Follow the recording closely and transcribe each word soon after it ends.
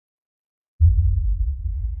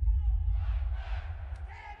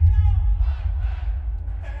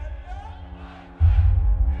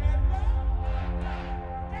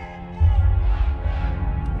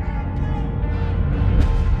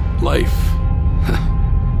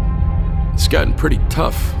gotten pretty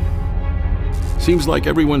tough. Seems like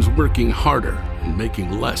everyone's working harder and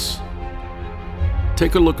making less.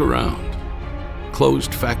 Take a look around.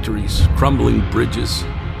 Closed factories, crumbling bridges,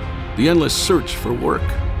 the endless search for work.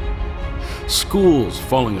 Schools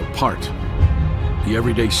falling apart, the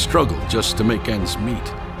everyday struggle just to make ends meet.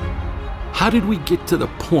 How did we get to the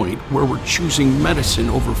point where we're choosing medicine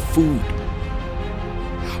over food?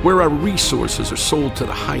 Where our resources are sold to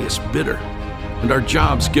the highest bidder and our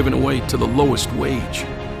jobs given away to the lowest wage?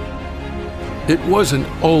 It wasn't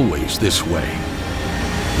always this way.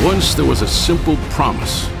 Once there was a simple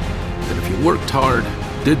promise that if you worked hard,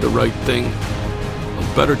 did the right thing,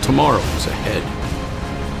 a better tomorrow was ahead.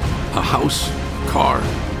 A house, a car,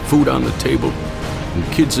 food on the table,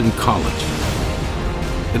 and kids in college.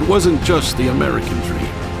 It wasn't just the American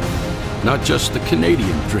dream, not just the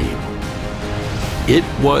Canadian dream. It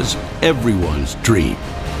was everyone's dream.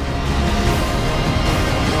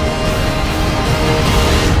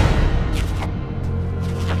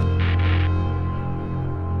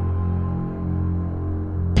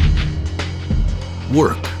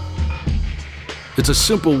 Work. It's a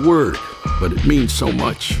simple word, but it means so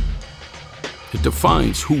much. It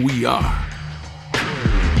defines who we are.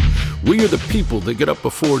 We are the people that get up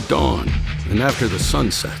before dawn and after the sun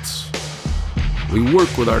sets. We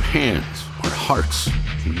work with our hands, our hearts,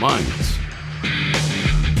 and minds.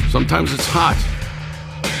 Sometimes it's hot,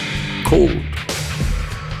 cold,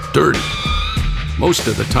 dirty. Most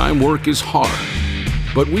of the time, work is hard.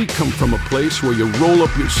 But we come from a place where you roll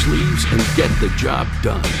up your sleeves and get the job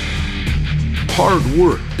done. Hard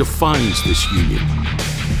work defines this union.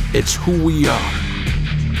 It's who we are.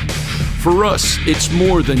 For us, it's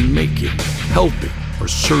more than making, helping, or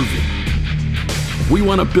serving. We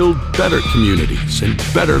want to build better communities and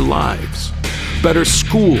better lives, better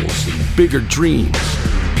schools and bigger dreams.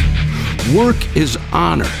 Work is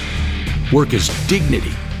honor. Work is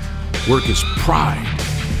dignity. Work is pride.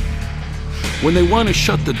 When they want to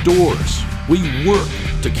shut the doors, we work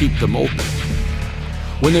to keep them open.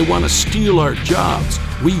 When they want to steal our jobs,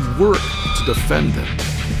 we work to defend them.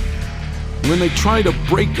 When they try to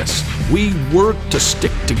break us, we work to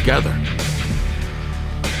stick together.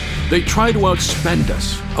 They try to outspend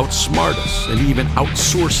us, outsmart us, and even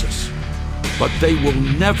outsource us. But they will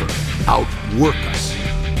never outwork us.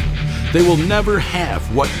 They will never have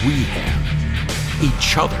what we have,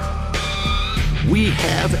 each other. We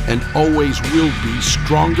have and always will be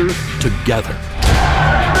stronger together.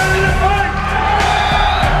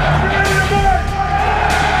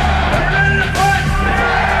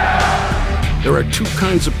 There are two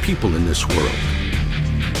kinds of people in this world.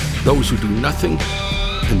 Those who do nothing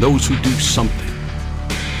and those who do something.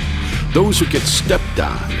 Those who get stepped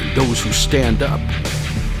on and those who stand up.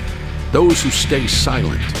 Those who stay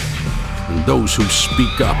silent and those who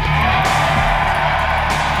speak up.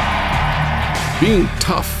 Being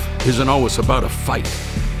tough isn't always about a fight.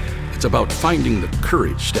 It's about finding the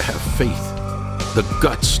courage to have faith, the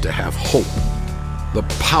guts to have hope, the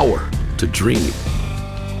power to dream.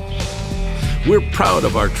 We're proud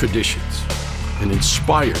of our traditions and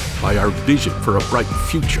inspired by our vision for a bright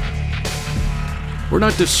future. We're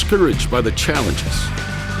not discouraged by the challenges.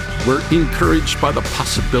 We're encouraged by the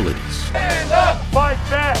possibilities. Stand up! Fight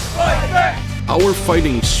back! Fight back! Our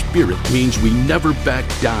fighting spirit means we never back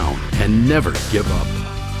down and never give up.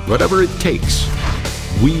 Whatever it takes,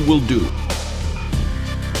 we will do.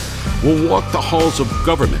 We'll walk the halls of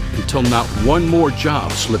government until not one more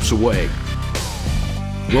job slips away.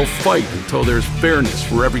 We'll fight until there's fairness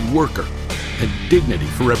for every worker and dignity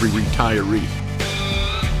for every retiree.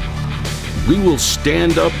 We will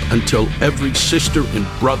stand up until every sister and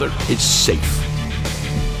brother is safe.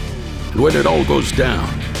 And when it all goes down,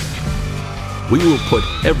 we will put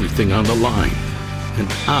everything on the line and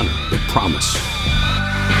honor the promise.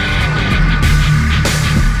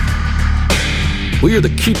 We are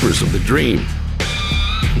the keepers of the dream.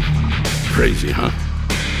 Crazy, huh?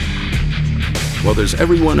 Well, there's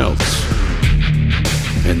everyone else,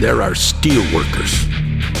 and there are steelworkers.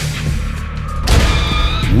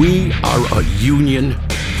 We are a union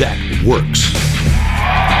that works.